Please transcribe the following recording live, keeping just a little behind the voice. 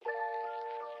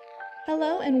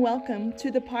Hello and welcome to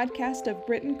the podcast of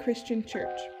Britain Christian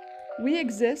Church. We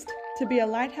exist to be a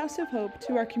lighthouse of hope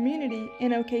to our community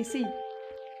in OKC.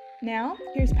 Now,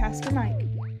 here's Pastor Mike.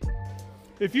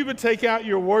 If you would take out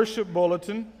your worship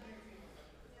bulletin,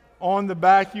 on the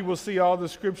back you will see all the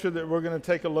scripture that we're going to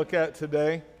take a look at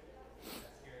today.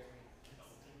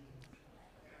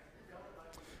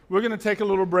 We're going to take a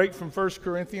little break from 1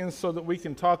 Corinthians so that we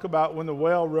can talk about when the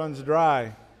well runs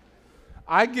dry.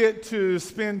 I get to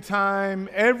spend time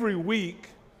every week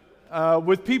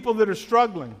with people that are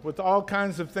struggling with all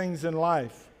kinds of things in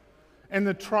life. And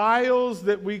the trials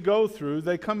that we go through,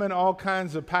 they come in all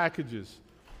kinds of packages.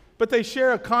 But they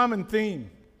share a common theme.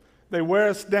 They wear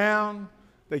us down,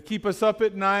 they keep us up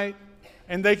at night,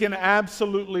 and they can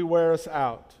absolutely wear us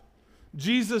out.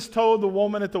 Jesus told the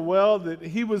woman at the well that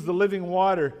he was the living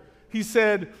water. He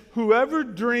said, "Whoever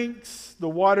drinks the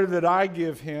water that I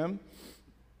give him,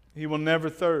 he will never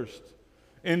thirst.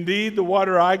 Indeed, the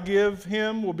water I give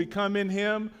him will become in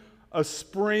him a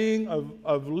spring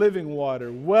of living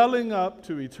water, welling up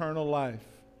to eternal life."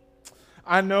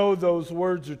 I know those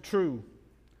words are true.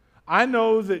 I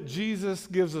know that Jesus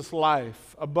gives us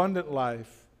life, abundant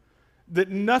life, that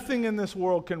nothing in this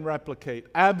world can replicate,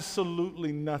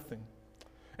 absolutely nothing.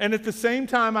 And at the same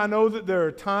time, I know that there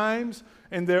are times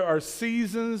and there are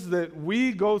seasons that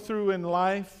we go through in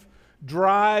life,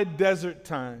 dry desert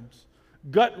times,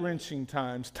 gut-wrenching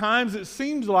times, times it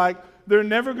seems like they're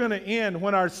never going to end.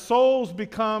 When our souls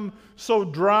become so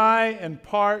dry and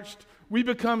parched, we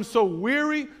become so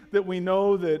weary that we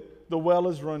know that the well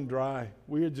has run dry.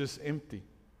 We are just empty.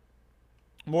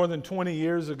 More than 20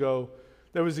 years ago,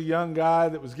 there was a young guy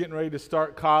that was getting ready to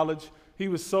start college. He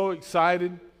was so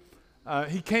excited.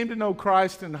 He came to know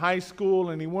Christ in high school,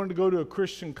 and he wanted to go to a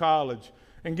Christian college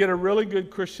and get a really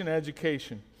good Christian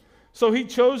education. So he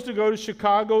chose to go to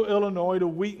Chicago, Illinois, to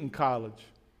Wheaton College.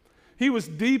 He was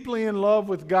deeply in love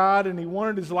with God, and he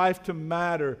wanted his life to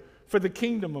matter for the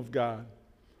kingdom of God.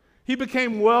 He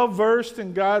became well-versed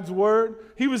in God's Word.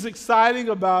 He was excited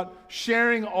about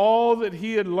sharing all that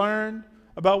he had learned,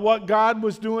 about what God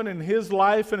was doing in his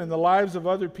life and in the lives of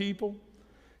other people.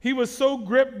 He was so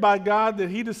gripped by God that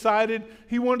he decided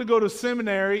he wanted to go to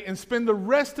seminary and spend the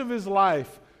rest of his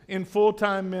life in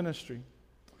full-time ministry.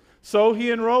 So he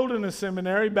enrolled in a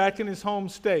seminary back in his home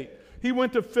state. He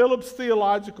went to Phillips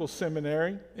Theological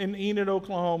Seminary in Enid,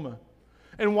 Oklahoma.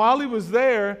 And while he was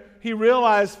there, he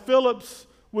realized Phillips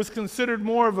was considered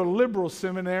more of a liberal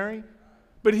seminary.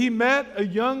 But he met a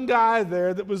young guy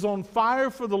there that was on fire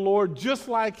for the Lord just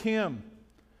like him.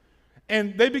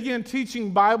 And they began teaching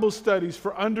Bible studies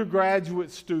for undergraduate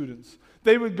students.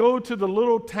 They would go to the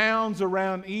little towns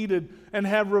around Enid and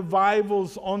have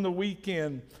revivals on the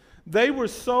weekend. They were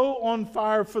so on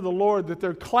fire for the Lord that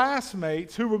their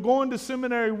classmates who were going to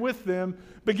seminary with them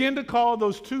began to call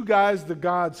those two guys the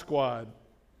God Squad.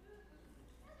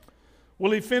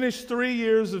 Well, he finished 3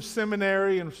 years of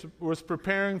seminary and was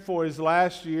preparing for his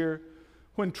last year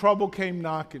when trouble came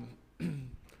knocking.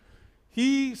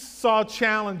 He saw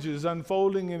challenges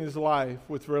unfolding in his life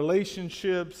with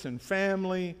relationships and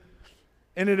family,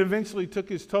 and it eventually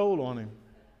took its toll on him.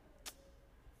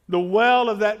 The well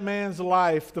of that man's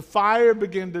life, the fire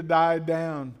began to die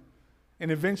down, and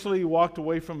eventually he walked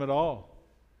away from it all.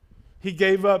 He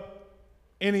gave up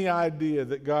any idea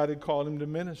that God had called him to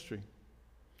ministry.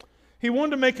 He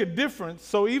wanted to make a difference,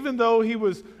 so even though he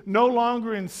was no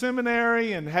longer in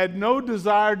seminary and had no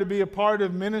desire to be a part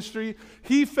of ministry,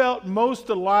 he felt most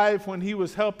alive when he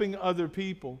was helping other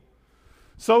people.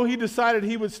 So he decided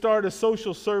he would start a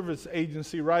social service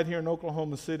agency right here in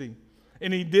Oklahoma City.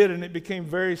 And he did, and it became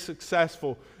very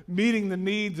successful, meeting the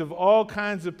needs of all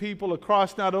kinds of people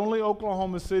across not only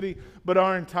Oklahoma City, but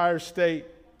our entire state.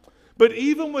 But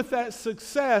even with that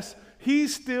success, he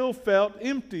still felt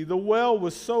empty. The well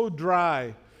was so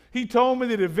dry. He told me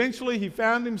that eventually he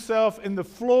found himself in the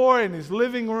floor in his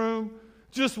living room,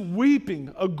 just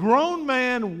weeping, a grown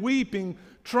man weeping,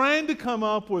 trying to come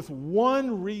up with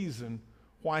one reason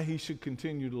why he should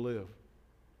continue to live.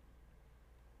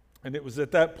 And it was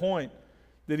at that point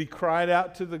that he cried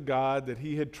out to the God that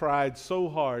he had tried so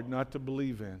hard not to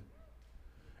believe in.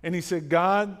 And he said,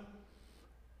 "God,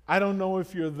 I don't know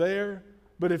if you're there,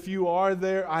 but if you are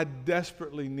there, I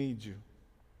desperately need you."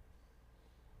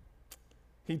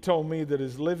 He told me that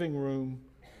his living room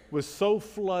was so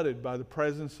flooded by the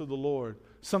presence of the Lord,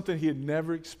 something he had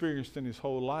never experienced in his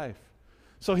whole life.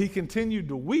 So he continued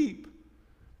to weep,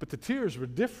 but the tears were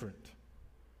different.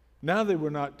 Now they were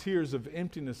not tears of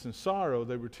emptiness and sorrow,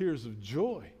 they were tears of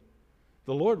joy.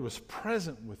 The Lord was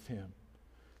present with him.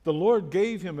 The Lord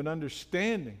gave him an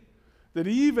understanding that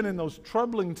even in those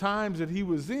troubling times that he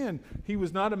was in, he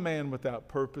was not a man without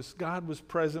purpose. God was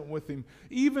present with him.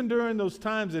 Even during those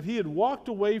times that he had walked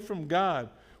away from God,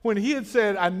 when he had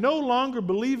said, I no longer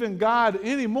believe in God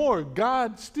anymore,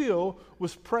 God still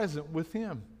was present with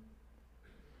him.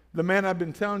 The man I've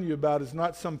been telling you about is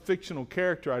not some fictional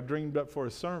character I dreamed up for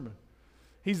a sermon.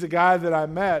 He's a guy that I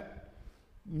met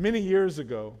many years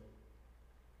ago.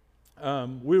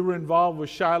 We were involved with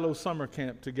Shiloh Summer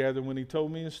Camp together when he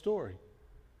told me his story.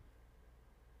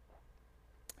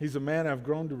 He's a man I've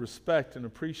grown to respect and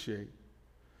appreciate.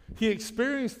 He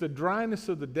experienced the dryness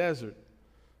of the desert,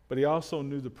 but he also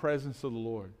knew the presence of the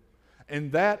Lord.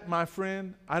 And that, my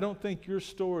friend, I don't think your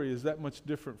story is that much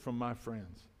different from my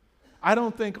friends. I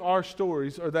don't think our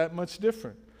stories are that much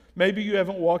different. Maybe you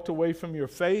haven't walked away from your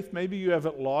faith. Maybe you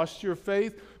haven't lost your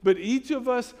faith. But each of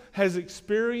us has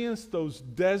experienced those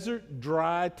desert,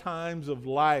 dry times of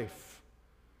life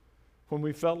when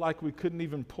we felt like we couldn't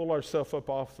even pull ourselves up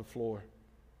off the floor.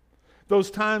 Those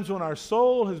times when our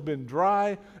soul has been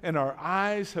dry and our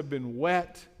eyes have been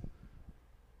wet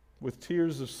with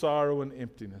tears of sorrow and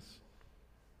emptiness.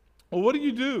 Well, what do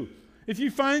you do? If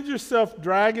you find yourself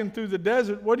dragging through the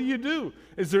desert, what do you do?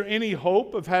 Is there any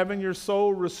hope of having your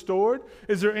soul restored?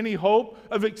 Is there any hope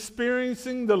of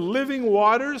experiencing the living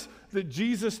waters that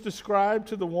Jesus described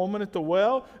to the woman at the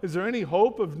well? Is there any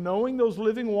hope of knowing those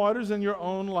living waters in your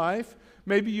own life?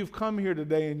 Maybe you've come here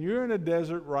today and you're in a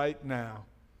desert right now.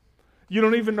 You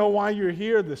don't even know why you're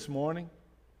here this morning.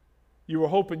 You were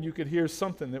hoping you could hear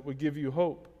something that would give you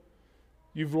hope.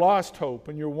 You've lost hope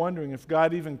and you're wondering if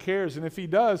God even cares. And if he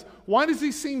does, why does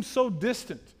he seem so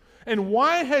distant? And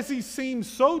why has he seemed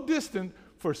so distant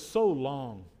for so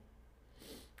long?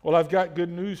 Well, I've got good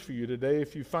news for you today.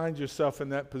 If you find yourself in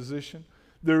that position,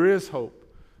 there is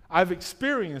hope. I've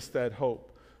experienced that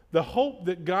hope. The hope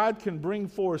that God can bring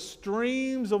forth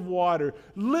streams of water,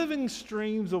 living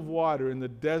streams of water in the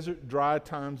desert, dry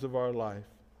times of our life.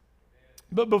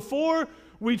 But before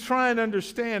we try and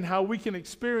understand how we can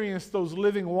experience those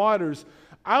living waters,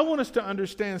 I want us to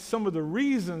understand some of the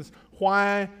reasons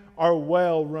why our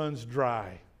well runs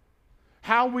dry.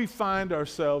 How we find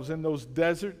ourselves in those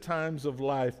desert times of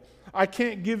life. I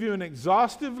can't give you an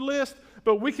exhaustive list,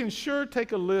 but we can sure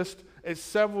take a list at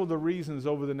several of the reasons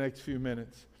over the next few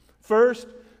minutes. First,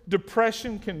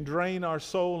 depression can drain our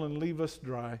soul and leave us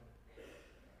dry.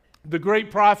 The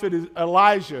great prophet is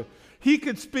Elijah. He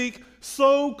could speak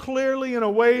so clearly in a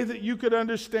way that you could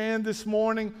understand this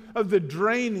morning of the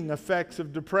draining effects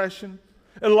of depression.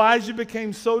 Elijah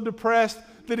became so depressed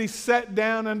that he sat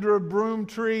down under a broom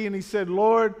tree and he said,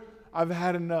 Lord, I've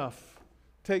had enough.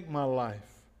 Take my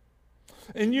life.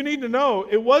 And you need to know,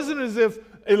 it wasn't as if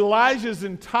Elijah's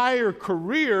entire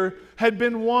career had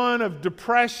been one of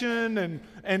depression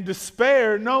and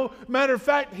despair. No, matter of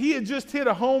fact, he had just hit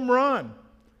a home run,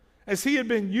 as he had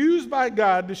been used by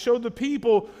God to show the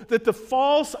people that the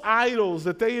false idols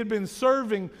that they had been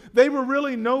serving, they were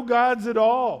really no gods at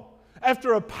all.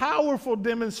 After a powerful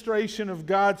demonstration of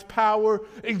God's power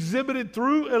exhibited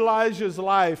through Elijah's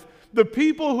life, the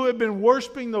people who had been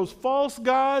worshiping those false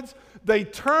gods, they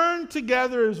turned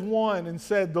together as one and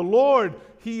said, the Lord,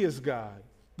 He is God.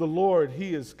 The Lord,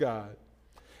 He is God.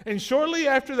 And shortly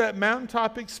after that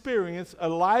mountaintop experience,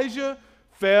 Elijah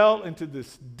fell into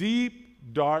this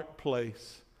deep, dark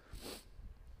place.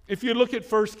 If you look at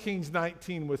 1 Kings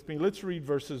 19 with me, let's read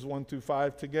verses 1 through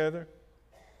 5 together.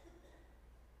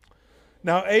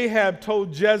 Now Ahab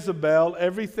told Jezebel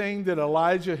everything that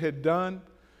Elijah had done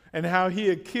and how he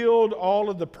had killed all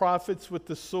of the prophets with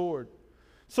the sword.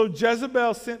 So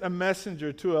Jezebel sent a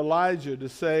messenger to Elijah to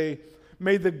say,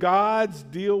 may the gods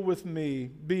deal with me,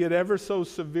 be it ever so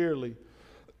severely,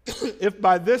 if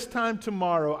by this time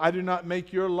tomorrow I do not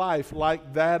make your life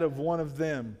like that of one of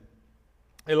them.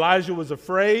 Elijah was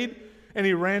afraid and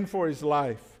he ran for his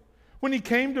life. When he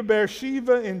came to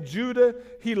Beersheba in Judah,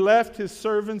 he left his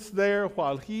servants there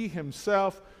while he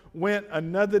himself went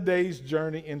another day's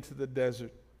journey into the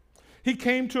desert. He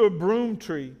came to a broom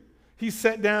tree. He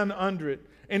sat down under it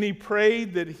and he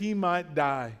prayed that he might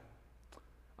die.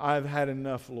 I've had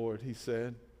enough, Lord, he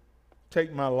said.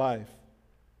 Take my life.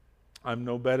 I'm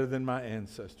no better than my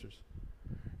ancestors.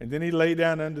 And then he lay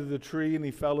down under the tree and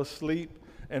he fell asleep.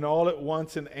 And all at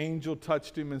once an angel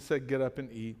touched him and said, get up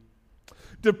and eat.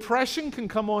 Depression can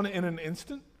come on in an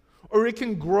instant, or it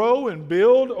can grow and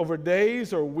build over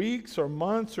days or weeks or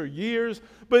months or years.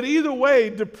 But either way,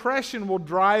 depression will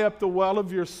dry up the well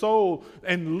of your soul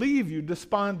and leave you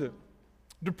despondent.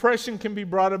 Depression can be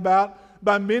brought about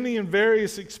by many and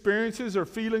various experiences or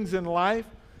feelings in life.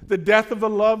 The death of a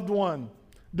loved one,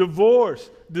 Divorce,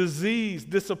 disease,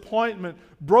 disappointment,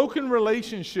 broken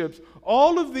relationships,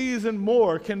 all of these and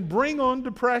more can bring on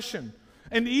depression.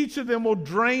 And each of them will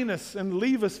drain us and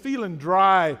leave us feeling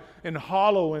dry and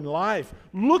hollow in life,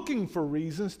 looking for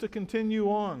reasons to continue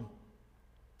on.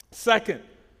 Second,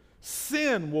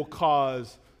 sin will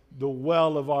cause the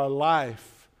well of our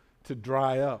life to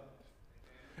dry up.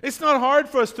 It's not hard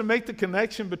for us to make the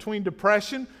connection between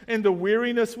depression and the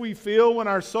weariness we feel when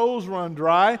our souls run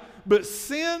dry. But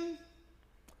sin,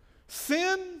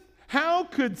 how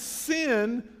could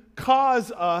sin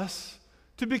cause us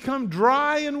to become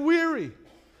dry and weary?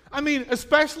 I mean,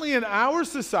 especially in our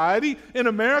society, in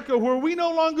America, where we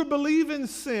no longer believe in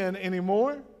sin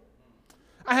anymore.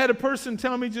 I had a person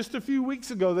tell me just a few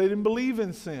weeks ago they didn't believe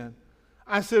in sin.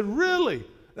 I said, really?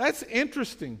 That's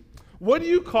interesting. What do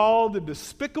you call the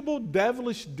despicable,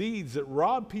 devilish deeds that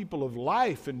rob people of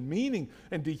life and meaning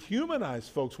and dehumanize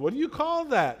folks? What do you call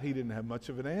that? He didn't have much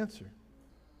of an answer.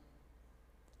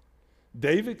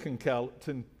 David can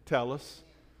tell us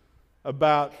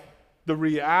about the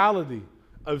reality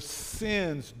of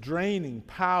sin's draining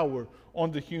power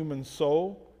on the human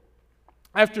soul.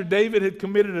 After David had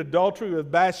committed adultery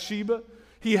with Bathsheba,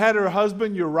 he had her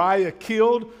husband Uriah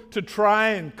killed to try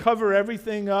and cover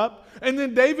everything up. And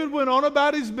then David went on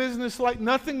about his business like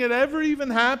nothing had ever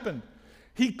even happened.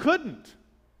 He couldn't.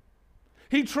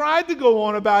 He tried to go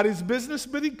on about his business,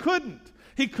 but he couldn't.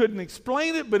 He couldn't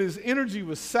explain it, but his energy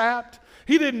was sapped.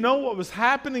 He didn't know what was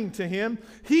happening to him.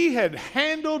 He had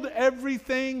handled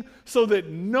everything so that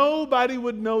nobody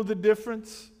would know the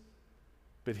difference,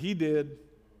 but he did.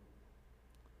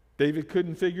 David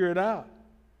couldn't figure it out.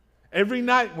 Every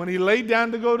night when he laid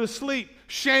down to go to sleep,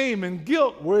 shame and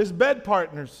guilt were his bed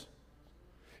partners.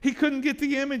 He couldn't get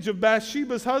the image of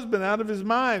Bathsheba's husband out of his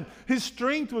mind. His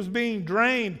strength was being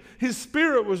drained. His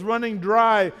spirit was running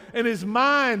dry, and his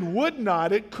mind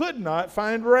could not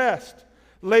find rest.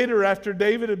 Later, after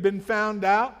David had been found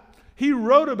out, he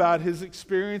wrote about his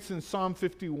experience in Psalm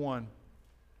 51.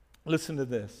 Listen to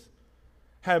this.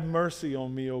 Have mercy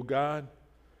on me, O God,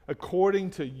 according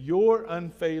to your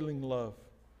unfailing love.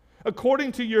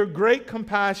 According to your great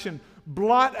compassion,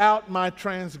 blot out my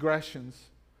transgressions.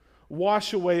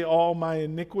 Wash away all my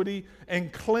iniquity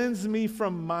and cleanse me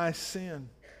from my sin.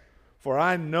 For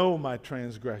I know my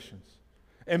transgressions,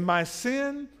 and my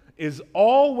sin is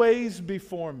always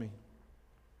before me.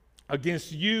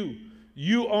 Against you,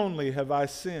 you only have I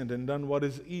sinned and done what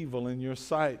is evil in your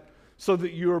sight, so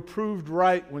that you are proved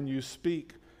right when you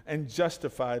speak and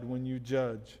justified when you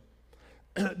judge.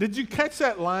 Did you catch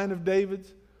that line of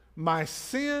David's? My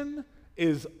sin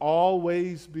is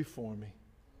always before me.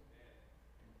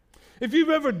 If you've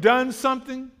ever done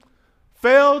something,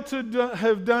 failed to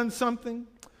have done something,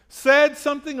 said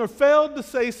something, or failed to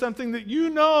say something that you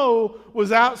know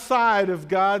was outside of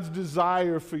God's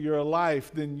desire for your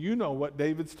life, then you know what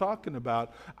David's talking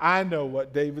about. I know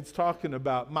what David's talking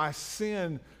about. My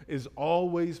sin is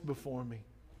always before me.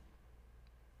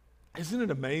 Isn't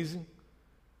it amazing?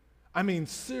 I mean,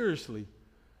 seriously.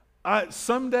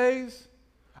 Some days,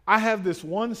 I have this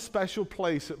one special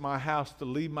place at my house to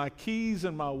leave my keys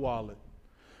and my wallet.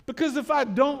 Because if I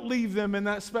don't leave them in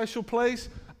that special place,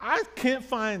 I can't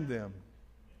find them.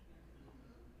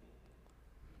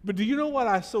 But do you know what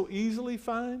I so easily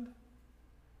find?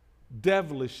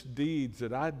 Devilish deeds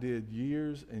that I did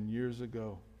years and years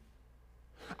ago.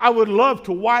 I would love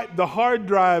to wipe the hard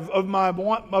drive of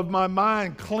my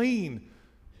mind clean,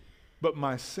 but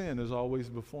my sin is always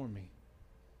before me.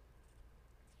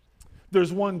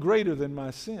 There's one greater than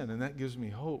my sin, and that gives me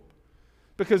hope.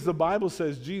 Because the Bible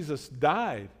says Jesus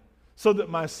died so that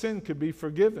my sin could be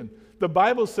forgiven. The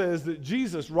Bible says that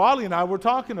Jesus, Raleigh and I were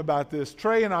talking about this.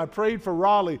 Trey and I prayed for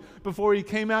Raleigh before he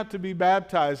came out to be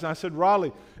baptized. And I said,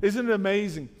 Raleigh, isn't it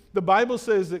amazing? The Bible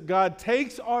says that God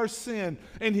takes our sin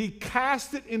and he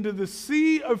casts it into the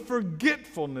sea of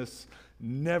forgetfulness,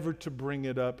 never to bring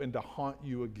it up and to haunt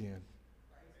you again.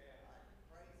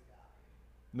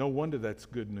 No wonder that's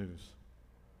good news.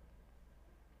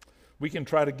 We can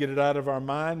try to get it out of our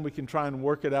mind. We can try and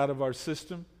work it out of our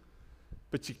system.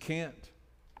 But you can't.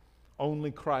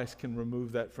 Only Christ can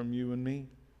remove that from you and me.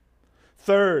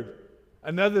 Third,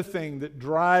 another thing that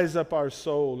dries up our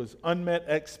soul is unmet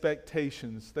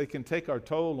expectations. They can take our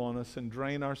toll on us and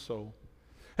drain our soul.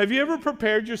 Have you ever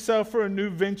prepared yourself for a new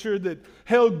venture that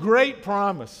held great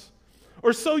promise?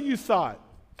 Or so you thought.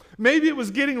 Maybe it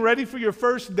was getting ready for your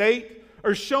first date,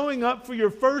 or showing up for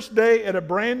your first day at a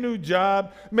brand new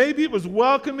job. Maybe it was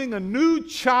welcoming a new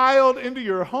child into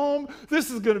your home.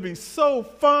 This is going to be so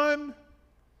fun.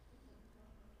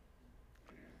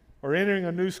 or entering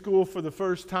a new school for the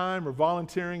first time, or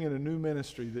volunteering in a new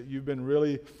ministry that you've been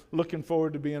really looking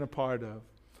forward to being a part of.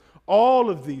 All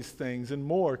of these things and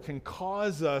more can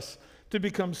cause us to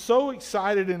become so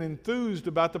excited and enthused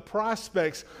about the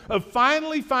prospects of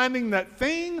finally finding that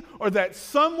thing or that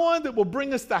someone that will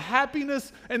bring us the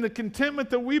happiness and the contentment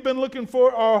that we've been looking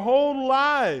for our whole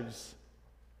lives.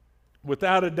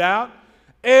 Without a doubt,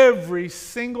 every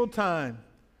single time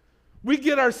we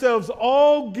get ourselves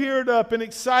all geared up and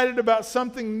excited about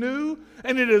something new,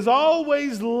 and it is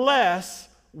always less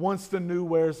once the new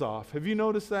wears off. Have you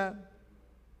noticed that?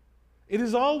 It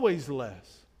is always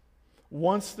less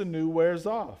once the new wears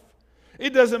off.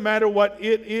 It doesn't matter what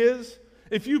it is.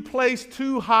 If you place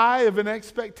too high of an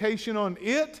expectation on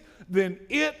it, then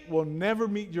it will never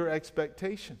meet your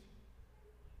expectation.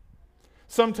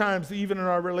 Sometimes, even in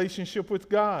our relationship with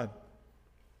God,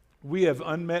 we have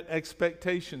unmet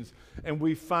expectations and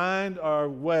we find our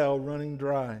well running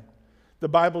dry. The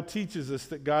Bible teaches us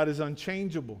that God is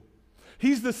unchangeable.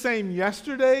 He's the same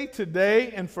yesterday,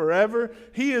 today, and forever.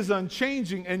 He is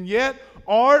unchanging, and yet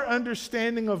our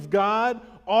understanding of God,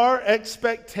 our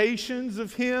expectations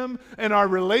of Him, and our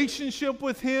relationship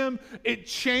with Him, it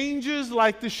changes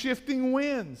like the shifting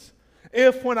winds.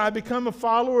 If when I become a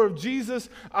follower of Jesus,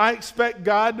 I expect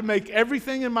God to make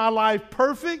everything in my life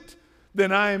perfect,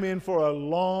 then I am in for a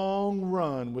long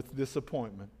run with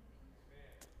disappointment.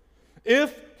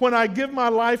 If, when I give my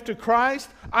life to Christ,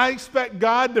 I expect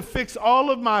God to fix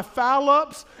all of my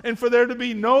foul-ups and for there to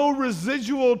be no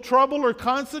residual trouble or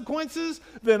consequences,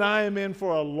 then I am in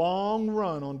for a long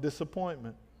run on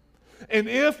disappointment. And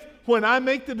if, when I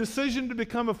make the decision to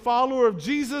become a follower of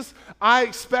Jesus, I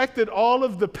expect that all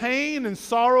of the pain and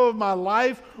sorrow of my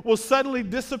life will suddenly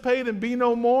dissipate and be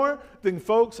no more, then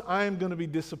folks, I am going to be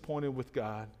disappointed with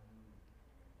God.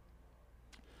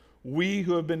 We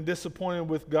who have been disappointed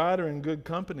with God are in good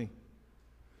company,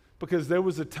 because there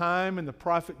was a time in the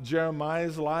prophet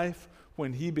Jeremiah's life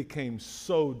when he became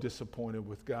so disappointed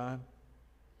with God.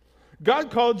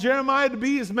 God called Jeremiah to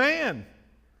be his man.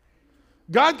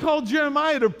 God called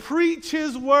Jeremiah to preach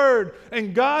his word,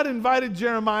 and God invited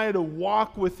Jeremiah to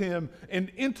walk with him in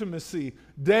intimacy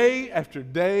day after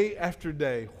day after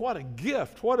day. What a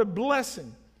gift, what a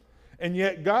blessing. And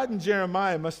yet God and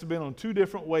Jeremiah must have been on two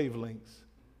different wavelengths.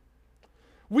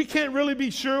 We can't really be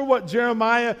sure what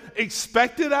Jeremiah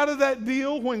expected out of that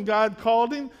deal when God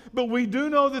called him, but we do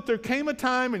know that there came a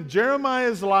time in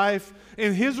Jeremiah's life,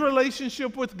 in his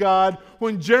relationship with God,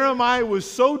 when Jeremiah was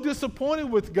so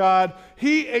disappointed with God,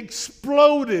 he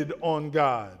exploded on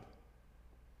God.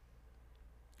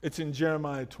 It's in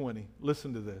Jeremiah 20.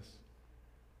 Listen to this.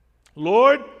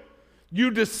 Lord,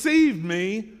 you deceived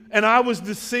me, and I was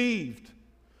deceived.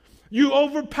 You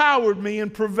overpowered me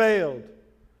and prevailed.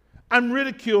 I'm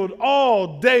ridiculed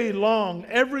all day long.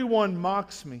 Everyone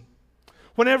mocks me.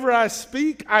 Whenever I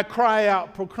speak, I cry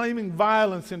out, proclaiming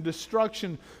violence and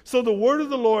destruction. So the word of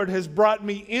the Lord has brought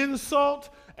me insult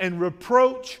and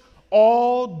reproach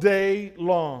all day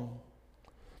long.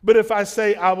 But if I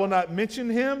say I will not mention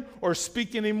him or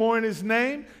speak anymore in his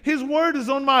name, his word is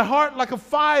on my heart like a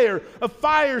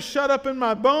fire shut up in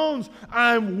my bones.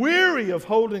 I'm weary of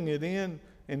holding it in.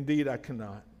 Indeed, I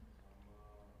cannot.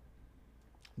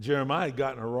 Jeremiah had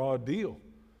gotten a raw deal,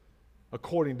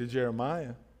 according to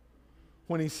Jeremiah,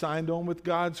 when he signed on with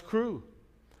God's crew.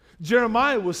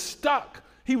 Jeremiah was stuck.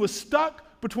 He was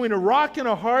stuck between a rock and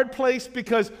a hard place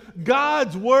because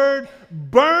God's word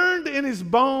burned in his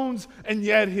bones, and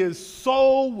yet his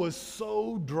soul was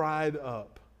so dried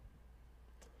up.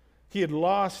 He had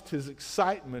lost his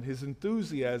excitement, his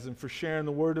enthusiasm for sharing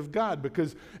the word of God,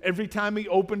 because every time he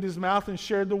opened his mouth and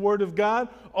shared the word of God,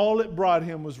 all it brought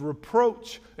him was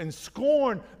reproach and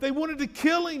scorn. They wanted to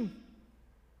kill him.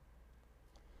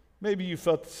 Maybe you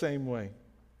felt the same way.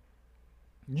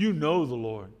 You know the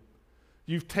Lord.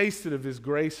 You've tasted of his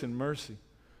grace and mercy.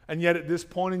 And yet at this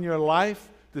point in your life,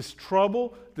 this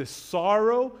trouble, this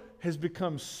sorrow has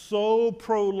become so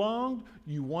prolonged,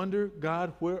 you wonder,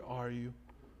 God, where are you?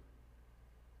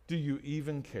 Do you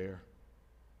even care?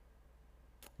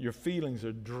 Your feelings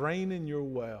are draining your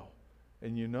well,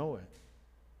 and you know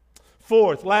it.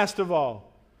 Fourth, last of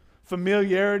all,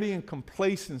 familiarity and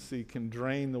complacency can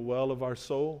drain the well of our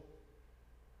soul.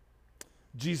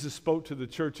 Jesus spoke to the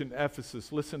church in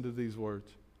Ephesus. Listen to these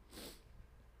words.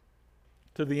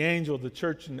 To the angel of the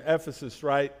church in Ephesus,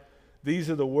 write, these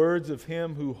are the words of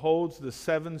him who holds the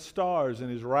 7 stars in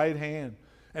his right hand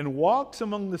and walks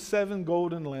among the 7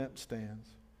 golden lampstands.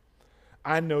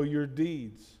 I know your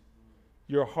deeds,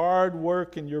 your hard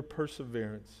work, and your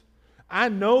perseverance. I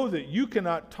know that you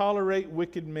cannot tolerate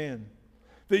wicked men,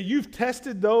 that you've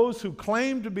tested those who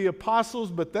claim to be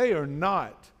apostles, but they are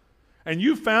not, and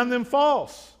you found them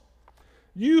false.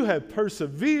 You have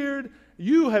persevered,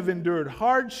 you have endured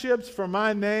hardships for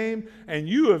my name, and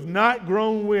you have not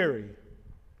grown weary.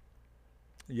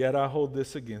 Yet I hold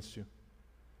this against you.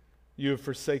 You have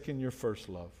forsaken your first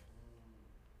love.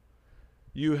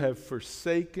 You have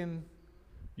forsaken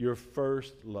your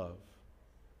first love.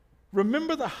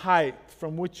 Remember the height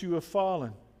from which you have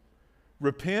fallen.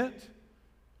 Repent,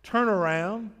 turn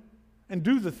around, and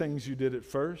do the things you did at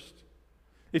first.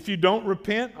 If you don't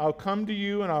repent, I'll come to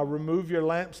you and I'll remove your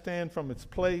lampstand from its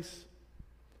place.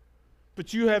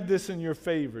 But you have this in your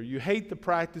favor. You hate the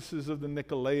practices of the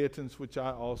Nicolaitans, which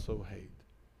I also hate.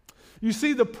 You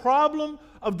see, the problem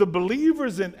of the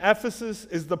believers in Ephesus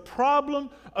is the problem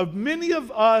of many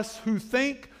of us who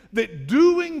think that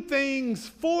doing things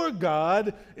for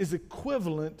God is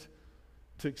equivalent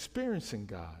to experiencing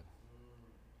God.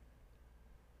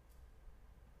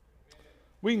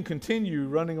 We can continue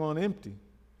running on empty.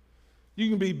 You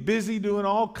can be busy doing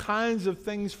all kinds of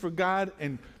things for God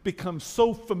and become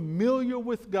so familiar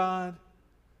with God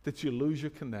that you lose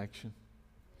your connection.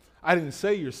 I didn't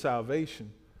say your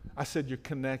salvation. I said your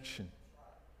connection.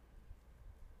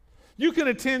 You can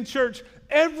attend church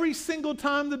every single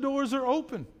time the doors are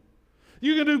open.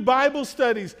 You can do Bible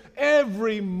studies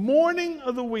every morning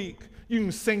of the week. You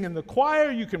can sing in the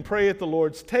choir. You can pray at the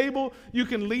Lord's table. You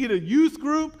can lead a youth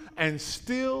group and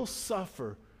still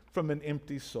suffer from an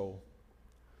empty soul.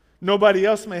 Nobody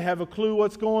else may have a clue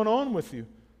what's going on with you,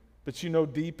 but you know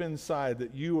deep inside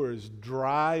that you are as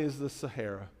dry as the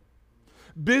Sahara.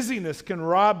 Busyness can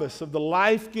rob us of the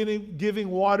life-giving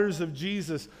waters of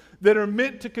Jesus that are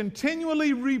meant to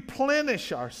continually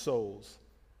replenish our souls.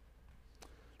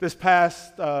 This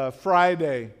past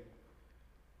Friday,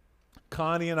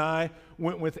 Connie and I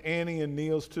went with Annie and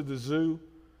Niels to the zoo.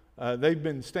 They've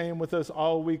been staying with us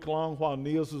all week long while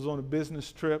Niels was on a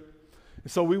business trip.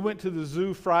 And so we went to the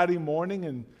zoo Friday morning,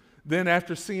 and then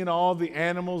after seeing all the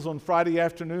animals on Friday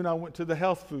afternoon, I went to the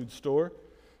health food store.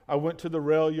 I went to the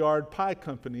Rail Yard Pie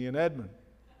Company in Edmond.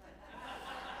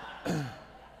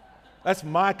 That's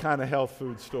my kind of health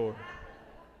food store.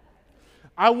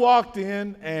 I walked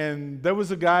in, and there was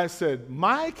a guy that said,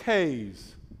 Mike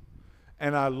Hayes.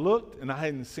 And I looked, and I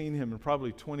hadn't seen him in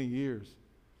probably 20 years.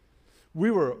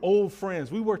 We were old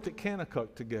friends. We worked at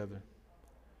Kanakuk together.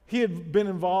 He had been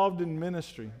involved in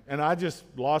ministry, and I just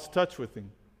lost touch with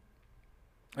him.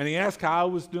 And he asked how I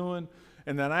was doing,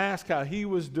 and then I asked how he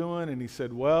was doing, and he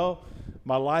said, well,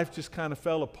 my life just kind of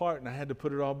fell apart, and I had to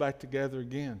put it all back together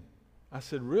again. I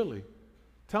said, really?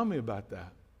 Tell me about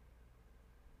that.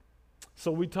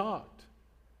 So we talked.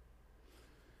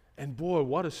 And boy,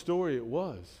 what a story it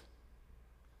was.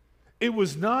 It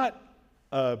was not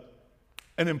an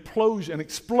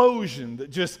explosion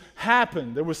that just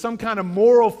happened. There was some kind of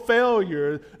moral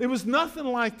failure. It was nothing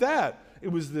like that. It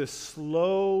was this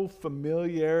slow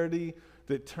familiarity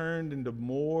that turned into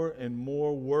more and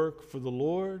more work for the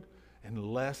Lord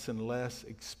and less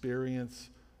experience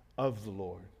of the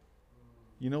Lord.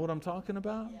 You know what I'm talking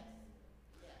about? Yes.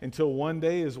 Until one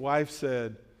day his wife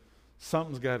said,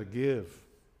 something's got to give.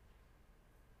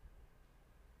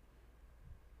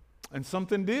 And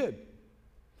something did.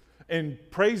 And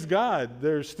praise God,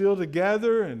 they're still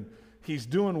together and he's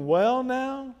doing well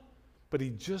now, but he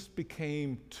just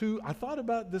became I thought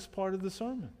about this part of the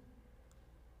sermon.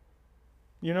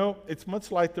 You know, it's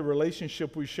much like the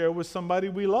relationship we share with somebody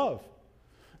we love.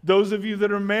 Those of you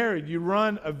that are married, you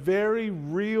run a very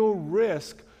real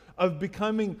risk of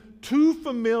becoming too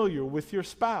familiar with your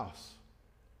spouse.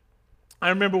 I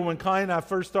remember when Connie and I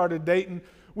first started dating,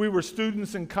 we were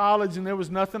students in college, and there was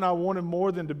nothing I wanted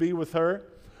more than to be with her.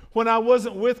 When I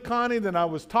wasn't with Connie, then I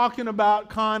was talking about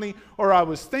Connie, or I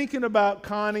was thinking about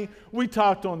Connie. We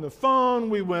talked on the phone.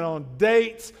 We went on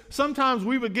dates. Sometimes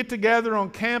we would get together on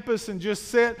campus and just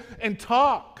sit and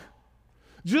talk.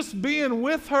 Just being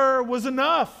with her was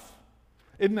enough.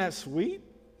 Isn't that sweet?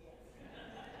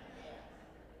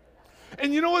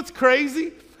 And you know what's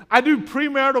crazy? I do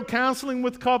premarital counseling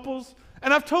with couples.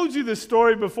 And I've told you this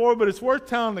story before, but it's worth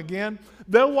telling again.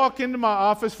 They'll walk into my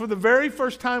office for the very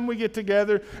first time we get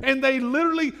together, and they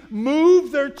literally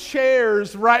move their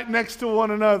chairs right next to one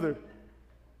another.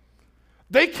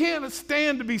 They can't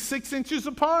stand to be 6 inches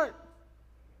apart.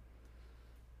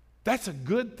 That's a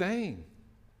good thing.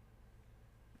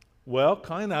 Well,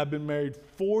 Connie and I have been married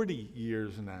 40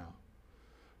 years now.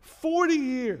 40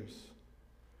 years.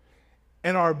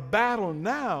 And our battle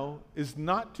now is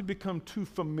not to become too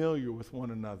familiar with one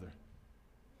another.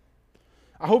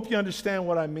 I hope you understand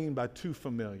what I mean by too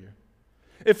familiar.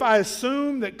 If I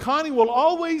assume that Connie will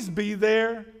always be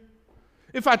there,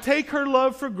 if I take her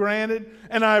love for granted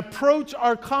and I approach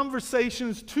our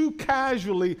conversations too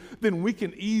casually, then we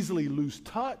can easily lose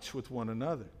touch with one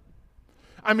another.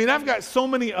 I mean, I've got so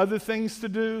many other things to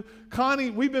do. Connie,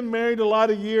 we've been married a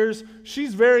lot of years.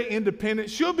 She's very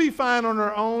independent. She'll be fine on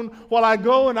her own while I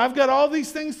go, and I've got all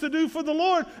these things to do for the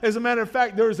Lord. As a matter of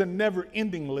fact, there is a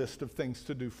never-ending list of things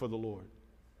to do for the Lord.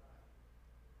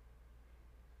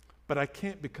 But I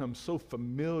can't become so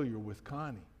familiar with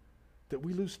Connie that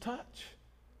we lose touch.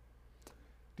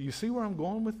 Do you see where I'm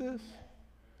going with this?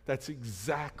 That's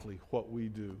exactly what we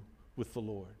do with the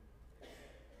Lord.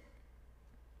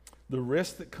 The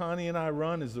risk that Connie and I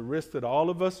run is the risk that all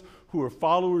of us who are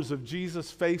followers of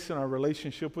Jesus face in our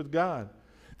relationship with God.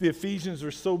 The Ephesians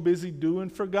are so busy doing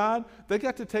for God, they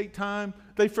forgot to take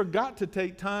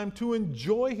time to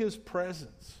enjoy His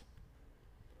presence.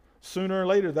 Sooner or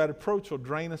later, that approach will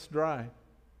drain us dry.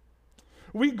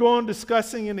 We go on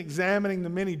discussing and examining the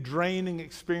many draining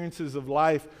experiences of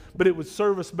life, but it would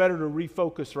serve us better to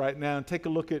refocus right now and take a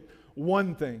look at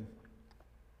one thing.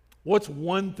 What's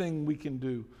one thing we can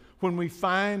do when we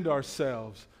find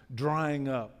ourselves drying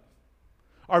up?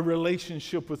 Our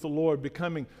relationship with the Lord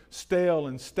becoming stale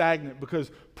and stagnant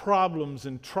because problems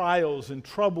and trials and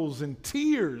troubles and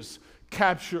tears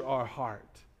capture our heart.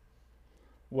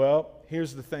 Well,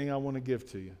 here's the thing I want to give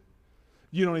to you.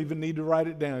 You don't even need to write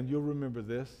it down. You'll remember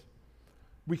this.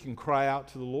 We can cry out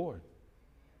to the Lord.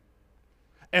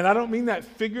 And I don't mean that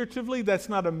figuratively. That's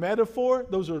not a metaphor.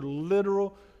 Those are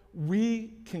literal.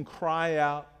 We can cry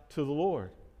out to the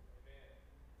Lord.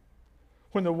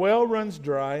 When the well runs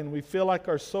dry and we feel like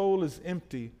our soul is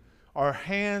empty, our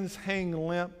hands hang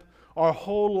limp, our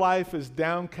whole life is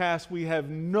downcast, we have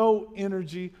no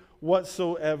energy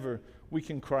whatsoever, we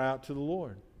can cry out to the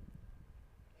Lord.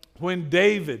 When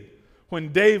David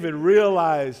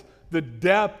realized the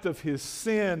depth of his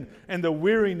sin and the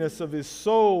weariness of his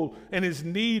soul and his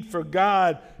need for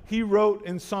God, he wrote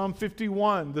in Psalm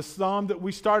 51, the psalm that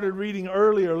we started reading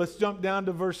earlier. Let's jump down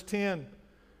to verse 10.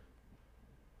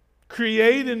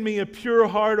 Create in me a pure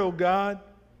heart, O God.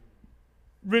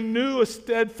 Renew a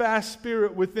steadfast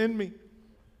spirit within me.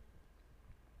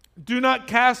 Do not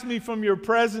cast me from your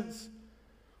presence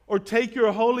or take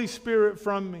your Holy Spirit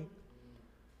from me.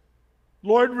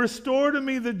 Lord, restore to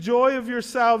me the joy of your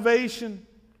salvation.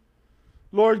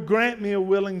 Lord, grant me a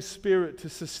willing spirit to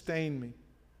sustain me.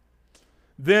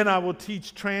 Then I will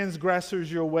teach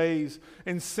transgressors your ways,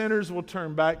 and sinners will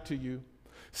turn back to you.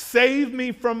 Save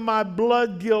me from my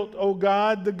blood guilt, O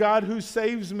God, the God who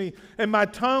saves me, and my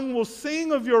tongue will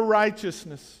sing of your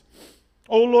righteousness.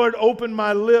 O Lord, open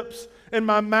my lips, and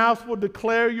my mouth will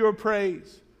declare your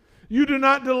praise. You do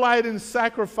not delight in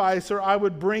sacrifice, or I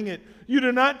would bring it. You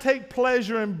do not take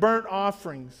pleasure in burnt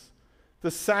offerings.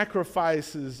 The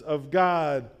sacrifices of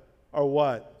God are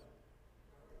what?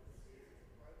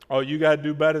 Oh, you got to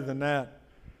do better than that.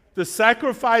 The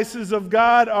sacrifices of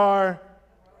God are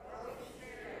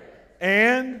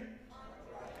and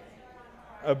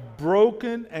a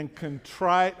broken and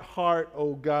contrite heart,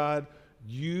 O God,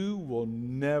 you will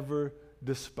never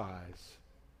despise.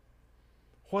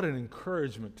 What an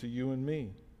encouragement to you and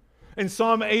me. In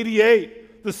Psalm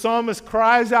 88, the psalmist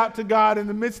cries out to God in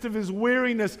the midst of his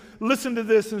weariness. Listen to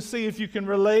this and see if you can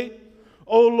relate.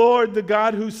 O Lord, the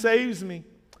God who saves me,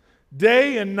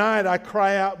 day and night I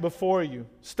cry out before you.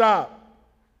 Stop.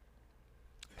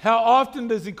 How often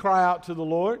does he cry out to the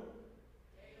Lord?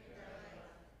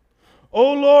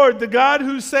 O Lord, the God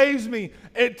who saves me,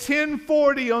 at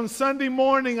 10:40 on Sunday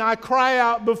morning I cry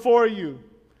out before you.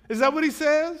 Is that what he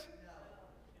says?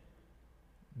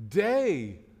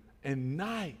 Day and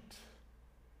night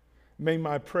may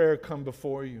my prayer come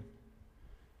before you.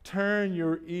 Turn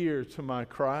your ear to my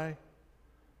cry,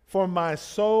 for my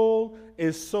soul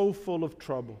is so full of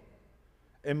trouble,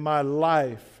 and my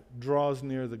life draws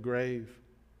near the grave.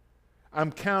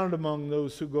 I'm counted among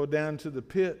those who go down to the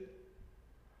pit.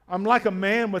 I'm like a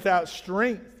man without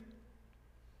strength.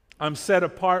 I'm set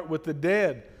apart with the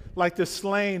dead, like the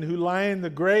slain who lie in the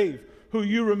grave, who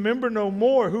you remember no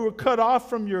more, who are cut off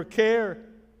from your care.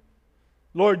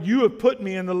 Lord, you have put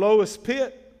me in the lowest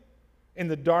pit, in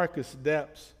the darkest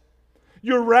depths.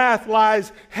 Your wrath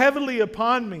lies heavily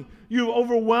upon me. You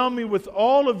overwhelm me with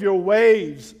all of your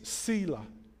waves, Selah.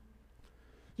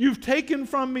 You've taken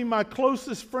from me my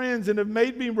closest friends and have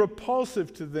made me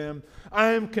repulsive to them.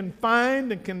 I am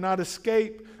confined and cannot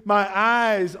escape. My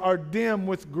eyes are dim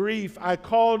with grief. I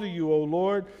call to you, O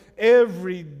Lord.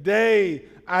 Every day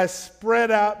I spread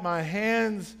out my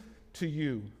hands to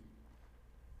you.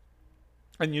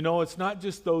 And you know, it's not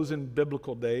just those in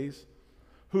biblical days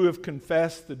who have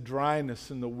confessed the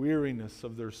dryness and the weariness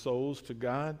of their souls to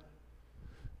God.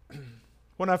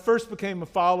 When I first became a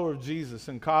follower of Jesus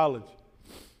in college,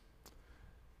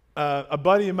 a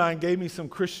buddy of mine gave me some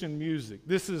Christian music.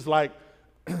 This is like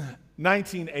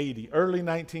 1980, early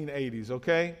 1980s,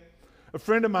 okay? A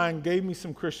friend of mine gave me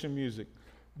some Christian music.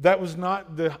 That was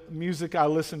not the music I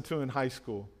listened to in high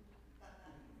school.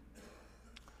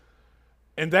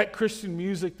 And that Christian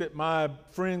music that my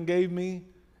friend gave me,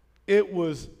 it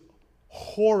was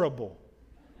horrible.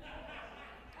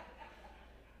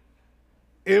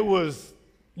 It was,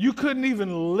 you couldn't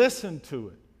even listen to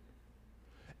it.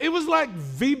 It was like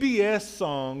VBS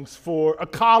songs for a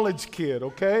college kid,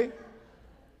 okay?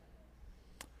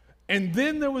 And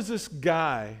then there was this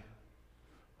guy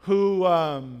who,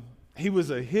 he was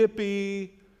a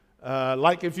hippie.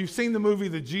 Like if you've seen the movie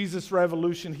The Jesus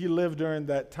Revolution, he lived during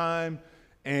that time.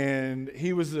 And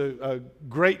he was a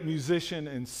great musician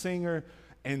and singer.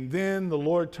 And then the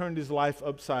Lord turned his life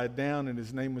upside down, and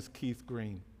his name was Keith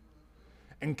Green.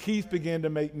 And Keith began to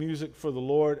make music for the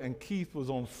Lord, and Keith was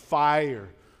on fire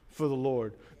for the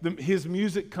Lord. His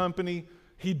music company,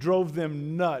 he drove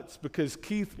them nuts because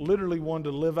Keith literally wanted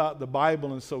to live out the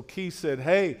Bible. And so Keith said,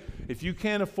 hey, if you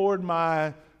can't afford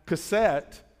my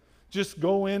cassette, just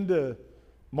go into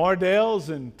Mardell's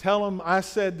and tell them I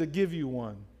said to give you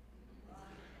one.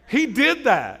 He did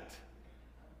that.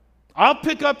 I'll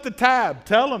pick up the tab.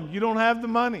 Tell them you don't have the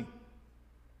money.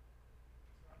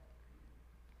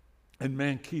 And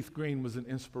man, Keith Green was an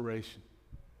inspiration.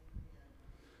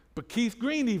 But Keith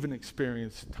Green even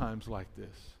experienced times like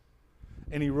this.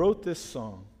 And he wrote this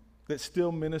song that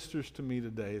still ministers to me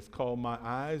today. It's called My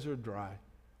Eyes Are Dry.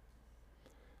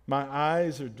 My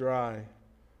eyes are dry.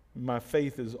 My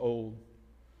faith is old.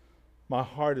 My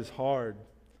heart is hard.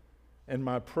 And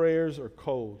my prayers are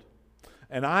cold.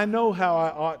 And I know how I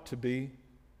ought to be,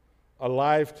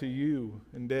 alive to you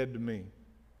and dead to me.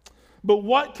 But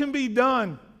what can be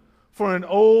done for an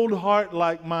old heart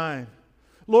like mine?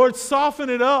 Lord, soften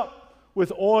it up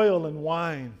with oil and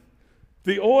wine.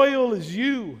 The oil is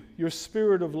you, your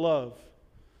spirit of love.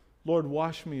 Lord,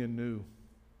 wash me anew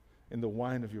in the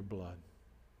wine of your blood.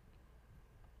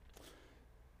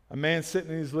 A man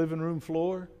sitting in his living room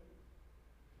floor,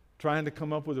 trying to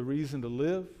come up with a reason to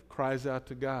live, cries out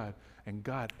to God. And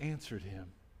God answered him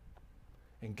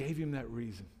and gave him that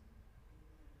reason.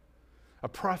 A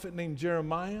prophet named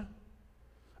Jeremiah,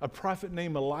 a prophet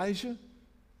named Elijah,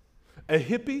 a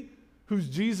hippie whose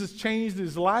Jesus changed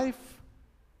his life,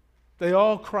 they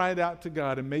all cried out to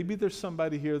God. And maybe there's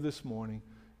somebody here this morning,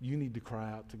 you need to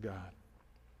cry out to God.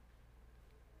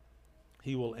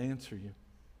 He will answer you.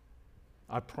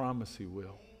 I promise he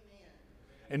will.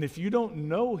 And if you don't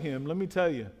know him, let me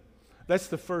tell you, that's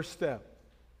the first step.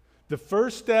 The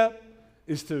first step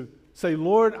is to say,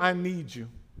 Lord, I need you.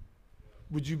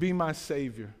 Would you be my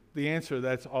Savior? The answer to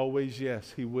that's always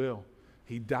yes, he will.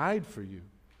 He died for you.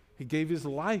 He gave his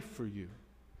life for you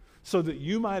so that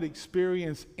you might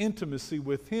experience intimacy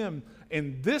with him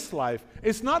in this life.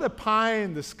 It's not a pie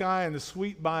in the sky and the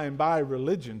sweet by and by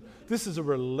religion. This is a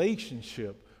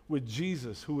relationship with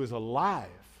Jesus who is alive.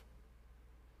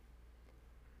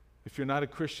 If you're not a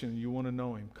Christian and you want to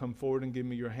know him, come forward and give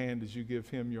me your hand as you give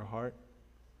him your heart.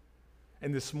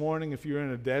 And this morning, if you're in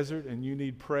a desert and you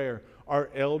need prayer, our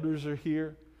elders are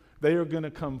here. They are going to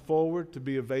come forward to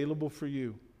be available for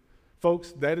you.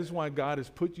 Folks, that is why God has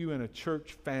put you in a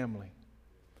church family,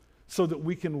 so that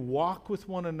we can walk with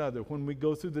one another when we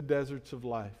go through the deserts of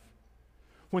life.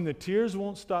 When the tears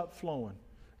won't stop flowing,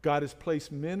 God has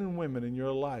placed men and women in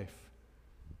your life,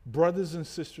 brothers and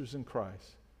sisters in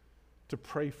Christ, to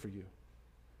pray for you.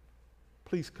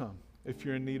 Please come. If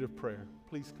you're in need of prayer,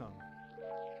 please come.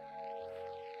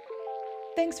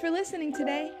 Thanks for listening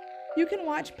today. You can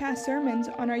watch past sermons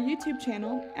on our YouTube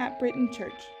channel at Britton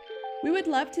Church. We would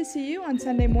love to see you on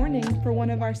Sunday morning for one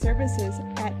of our services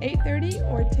at 8:30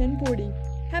 or 10:40.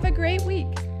 Have a great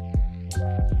week.